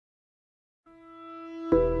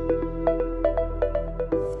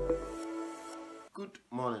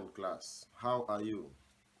class. How are you?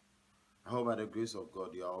 I hope by the grace of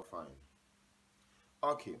God you are all fine.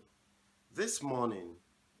 Okay, this morning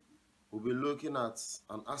we'll be looking at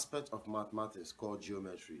an aspect of mathematics called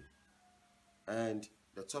geometry, and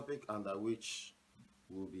the topic under which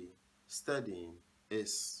we'll be studying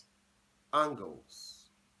is angles.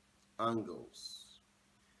 Angles.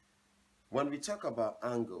 When we talk about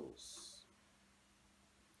angles,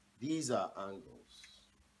 these are angles.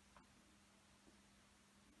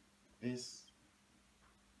 This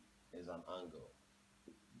is an angle.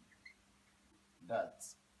 That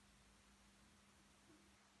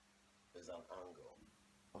is an angle.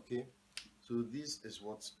 Okay, so this is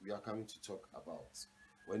what we are coming to talk about.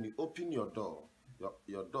 When you open your door,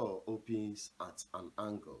 your door opens at an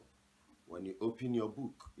angle. When you open your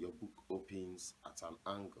book opens at an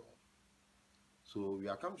angle. So we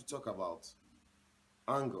are coming to talk about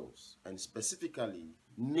angles, and specifically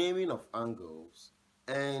naming of angles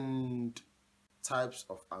and types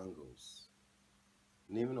of angles.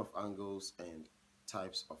 Naming of angles and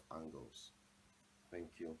types of angles.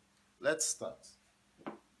 Thank you. Let's start.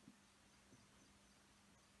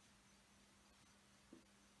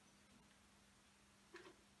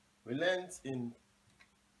 We learned in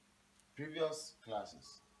previous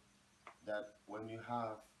classes that when you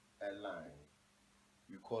have a line,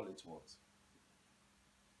 you call it what?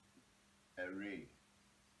 A ray.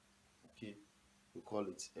 Okay, we call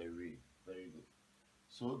it a ray. Very good.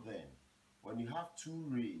 So then, when you have two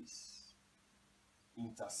rays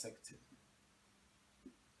intersecting,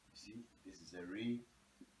 you see, this is a ray,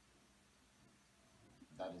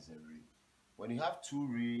 that is a ray. When you have two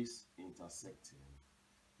rays intersecting,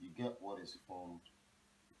 you get what is formed.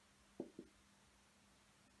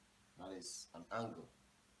 That is an angle.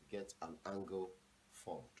 You get an angle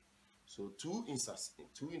formed. So two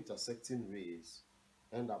intersecting rays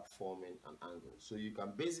end up forming an angle. So you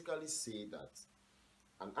can basically say that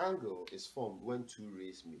an angle is formed when two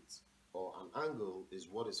rays meet, or an angle is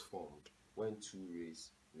what is formed when two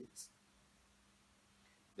rays meet.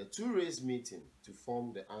 The two rays meeting to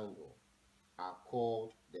form the angle are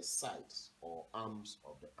called the sides or arms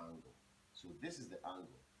of the angle. So this is the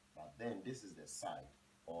angle, but then this is the side,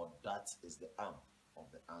 or that is the arm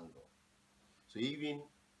of the angle. So even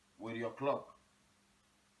with your clock,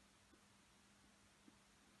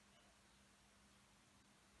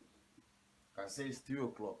 you can say it's 3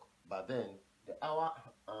 o'clock, but then the hour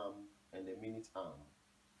arm and the minute arm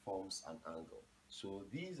forms an angle. So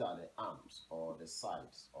these are the arms or the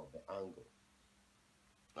sides of the angle.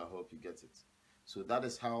 I hope you get it. So that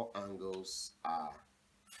is how angles are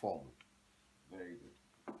formed. Very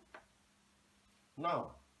good.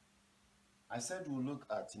 Now, I said we'll look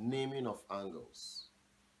at naming of angles.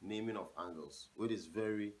 Naming of angles, which is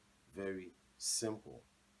very, very simple.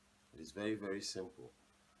 It is very, very simple.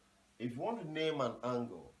 If you want to name an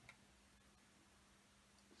angle,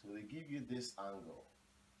 so they give you this angle.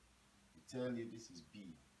 They tell you this is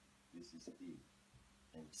B, this is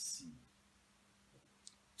A, and C.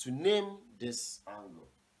 To name this angle,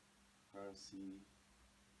 you can see,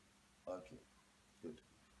 okay, good.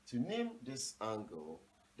 To name this angle,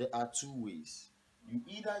 there are two ways. You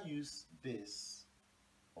either use this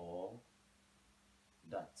or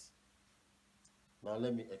that. Now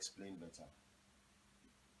let me explain better.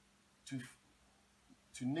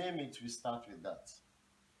 To name it, we start with that.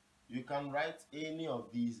 You can write any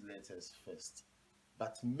of these letters first,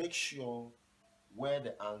 but make sure where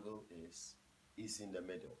the angle is in the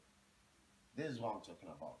middle. This is what I'm talking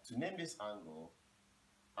about. To name this angle,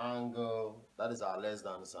 that is our less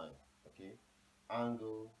than sign, okay?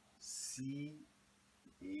 Angle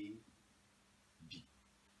CAB.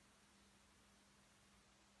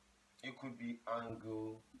 It could be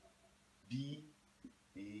angle BAC,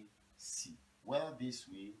 whether this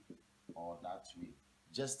way or that way.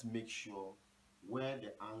 Just make sure where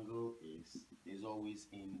the angle is always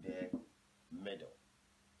in the middle.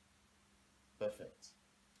 Perfect.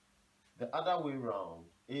 The other way around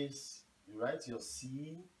is you write your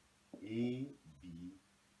CAB,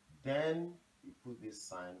 then you put this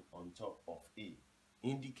sign on top of A,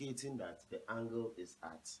 indicating that the angle is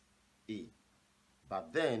at A.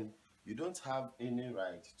 But then you don't have any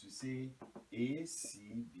right to say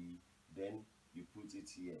ACB, then you put it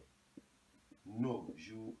here. No,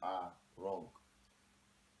 you are wrong.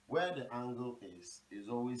 Where the angle is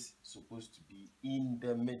always supposed to be in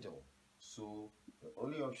the middle. So the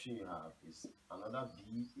only option you have is another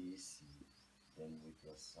BAC, then with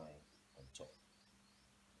your sign on top.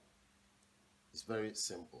 It's very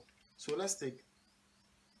simple. So let's take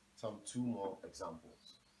two more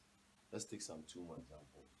examples. Let's take some two more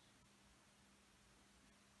examples.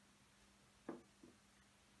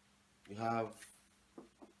 you have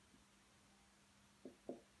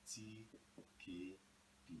TKD.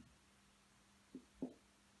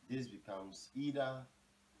 This becomes either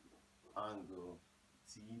angle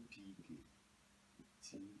TPK,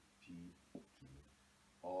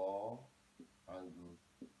 or angle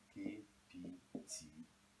KPT.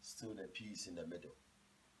 Still the P is in the middle.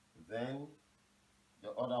 Then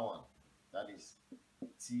the other one, that is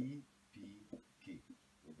TPK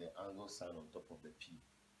with the angle sign on top of the P,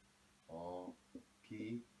 or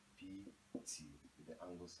KPT with the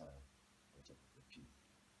angle sign on top of the P.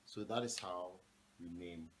 So that is how we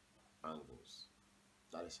name angles.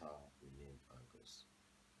 That is how we name angles.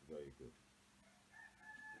 Very good.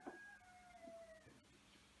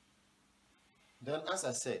 Then, as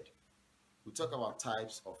I said, we talk about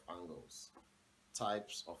types of angles.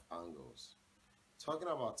 Types of angles. Talking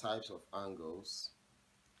about types of angles,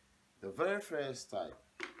 the very first type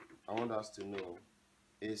I want us to know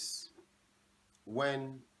is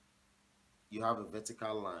when you have a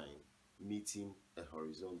vertical line meeting a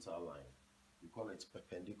horizontal line. We call it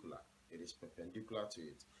perpendicular. It is perpendicular to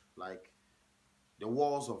it. Like the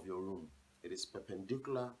walls of your room, it is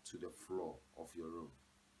perpendicular to the floor of your room.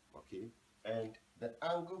 Okay? And the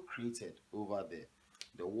angle created over there,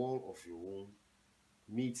 the wall of your room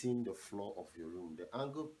meeting the floor of your room, the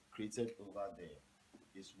angle created over there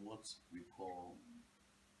is what we call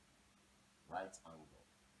right angle.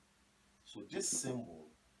 So this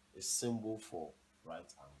symbol is symbol for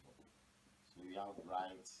right angle. So we have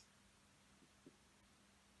right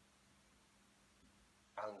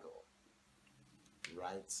angle.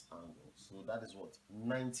 Right angle. So that is what?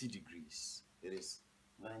 90 degrees. It is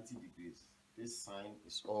 90 degrees. This sign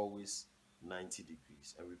is always 90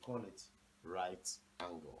 degrees, and we call it right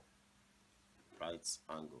angle. Right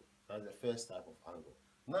angle. That's the first type of angle.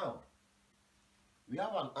 Now, we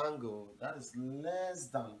have an angle that is less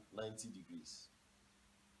than 90 degrees.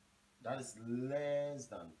 That is less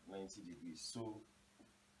than 90 degrees. So,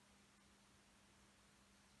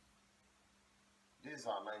 these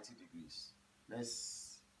are 90 degrees.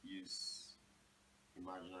 Let's use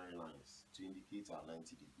imaginary lines to indicate our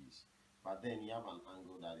 90 degrees. But then you have an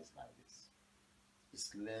angle that is like this.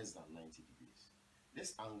 It's less than 90 degrees.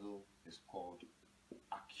 This angle is called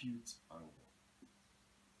acute angle.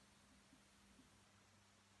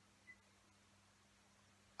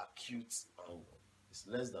 Acute angle. It's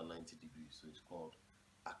less than 90 degrees, so it's called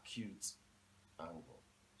acute angle.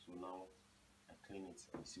 So now I clean it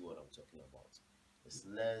and see what I'm talking about. It's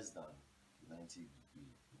less than 90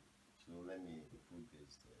 degrees. So let me put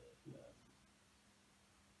this there.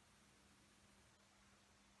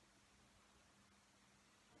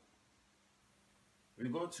 We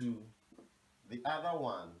go to the other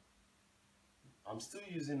one. I'm still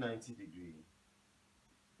using 90 degree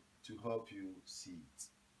to help you see it.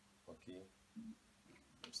 Okay,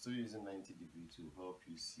 I'm still using 90 degree to help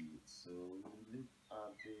you see it. So look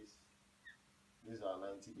at this. These are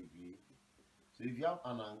 90 degree. So if you have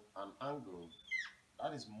an angle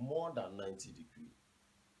that is more than 90 degree,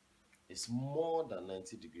 it's more than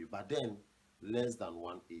 90 degree, but then less than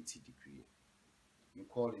 180 degree, you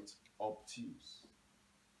call it obtuse.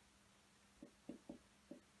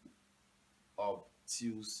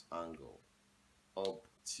 Obtuse angle.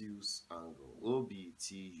 Obtuse angle.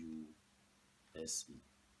 O-B-T-U-S-E.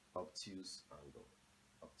 Obtuse angle.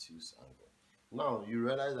 Obtuse angle. Now you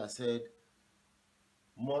realize I said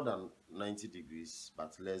more than 90 degrees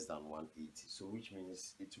but less than 180. So which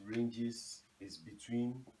means it ranges is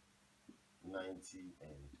between 90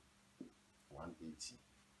 and 180.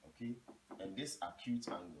 Okay? And this acute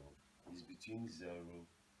angle is between 0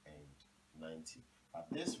 and 90. But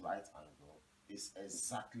this right angle is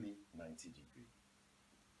exactly 90 degree.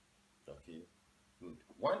 Okay, good.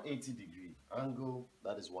 180 degree angle,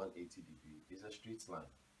 that is 180 degree, is a straight line.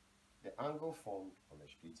 The angle formed on a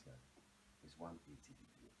straight line is 180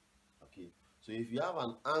 degree. Okay, so if you have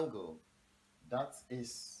an angle that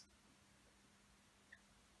is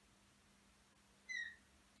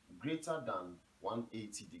greater than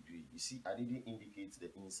 180 degree, you see I didn't indicate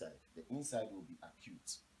the inside. The inside will be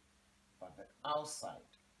acute, but the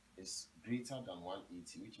outside is greater than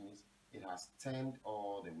 180, which means it has turned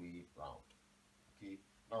all the way round. Okay,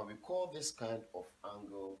 now we call this kind of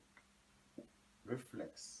angle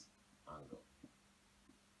reflex angle.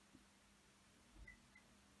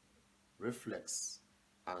 Reflex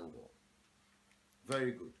angle.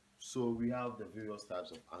 Very good. So we have the various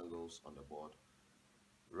types of angles on the board: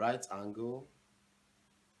 right angle,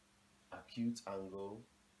 acute angle,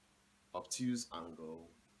 obtuse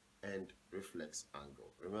angle, and reflex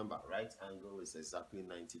angle. Remember, right angle is exactly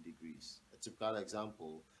 90 degrees. A typical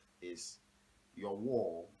example is your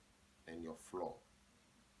wall and your floor.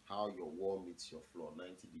 How your wall meets your floor,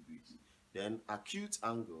 90 degrees. Then acute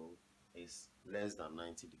angle is less than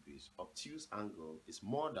 90 degrees. Obtuse angle is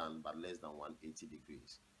more than but less than 180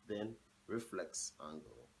 degrees. Then reflex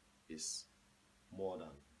angle is more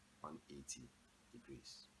than 180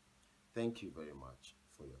 degrees. Thank you very much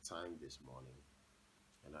for your time this morning,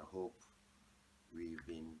 and I hope we've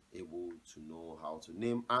been able to know how to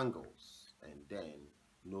name angles and then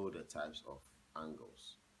know the types of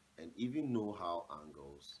angles and even know how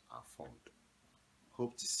angles are formed.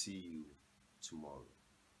 Hope to see you tomorrow.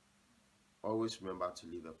 Always remember to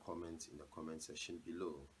leave a comment in the comment section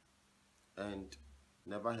below, and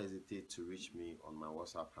never hesitate to reach me on my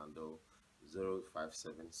WhatsApp handle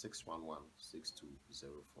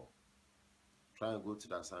 057-611-6204. Try and go to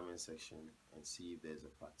the assignment section and see if there's a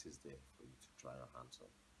practice there for you to try your hands on.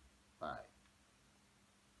 Bye.